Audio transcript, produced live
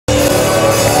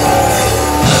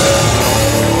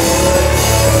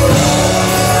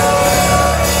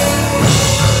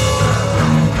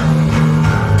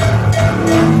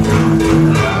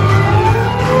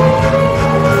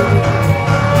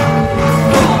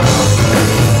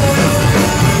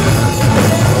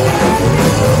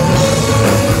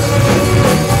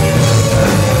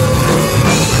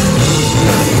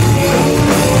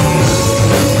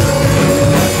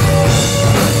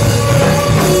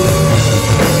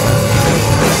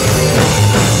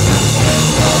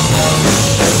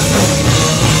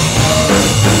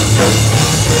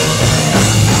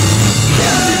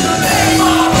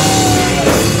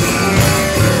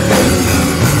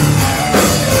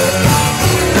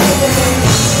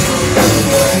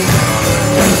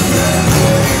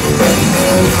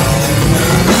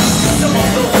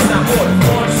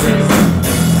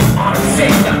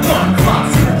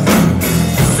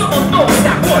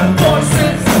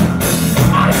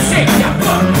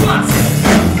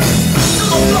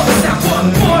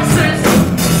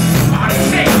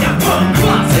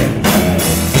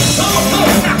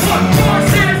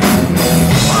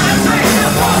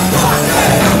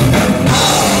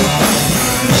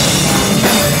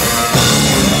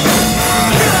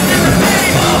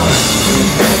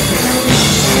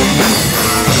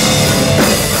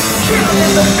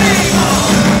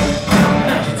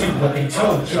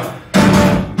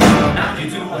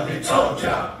told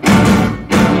ya.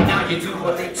 Now you do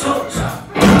what they told ya.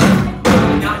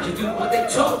 Now you do what they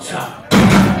told ya.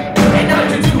 And now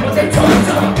you do what they told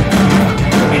ya.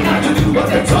 And now you do what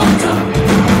they told ya.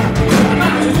 And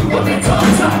now you do what they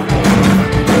told ya.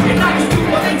 And now you do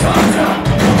what they told ya.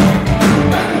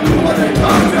 Now you do what they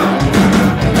told ya.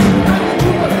 Now you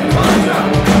do what they told ya.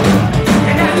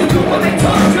 And now you do what they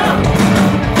told ya.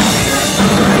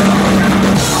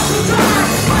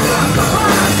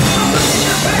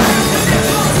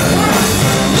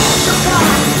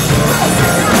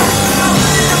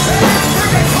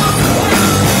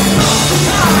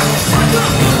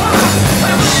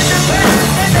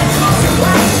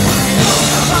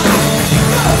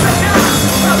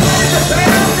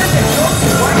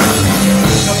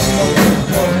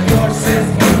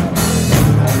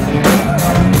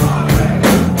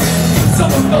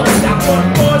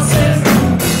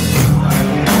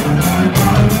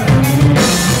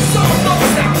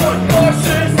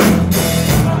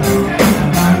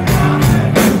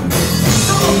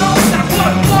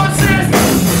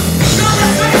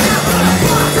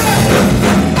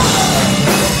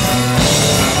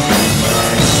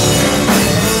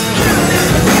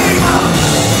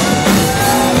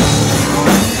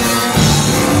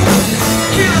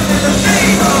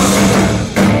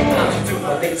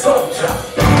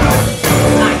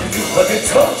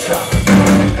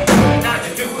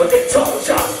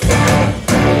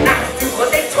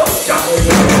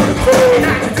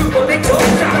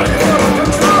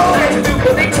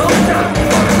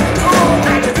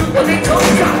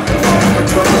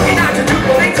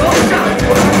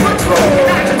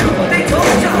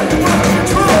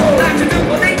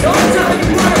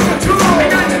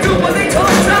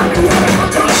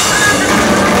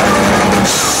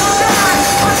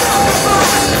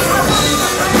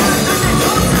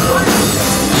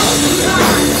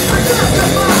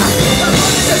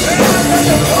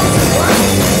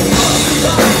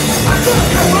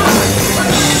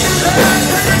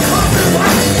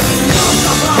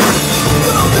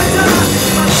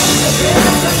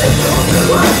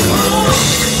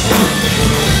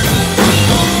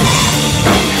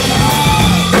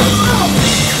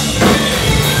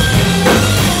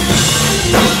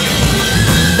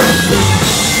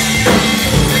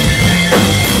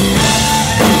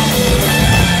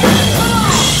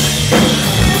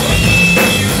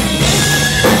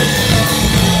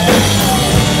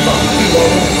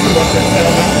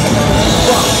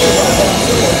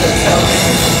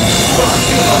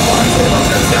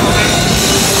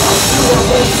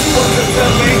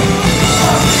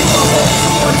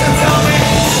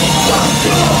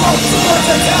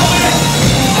 Tell me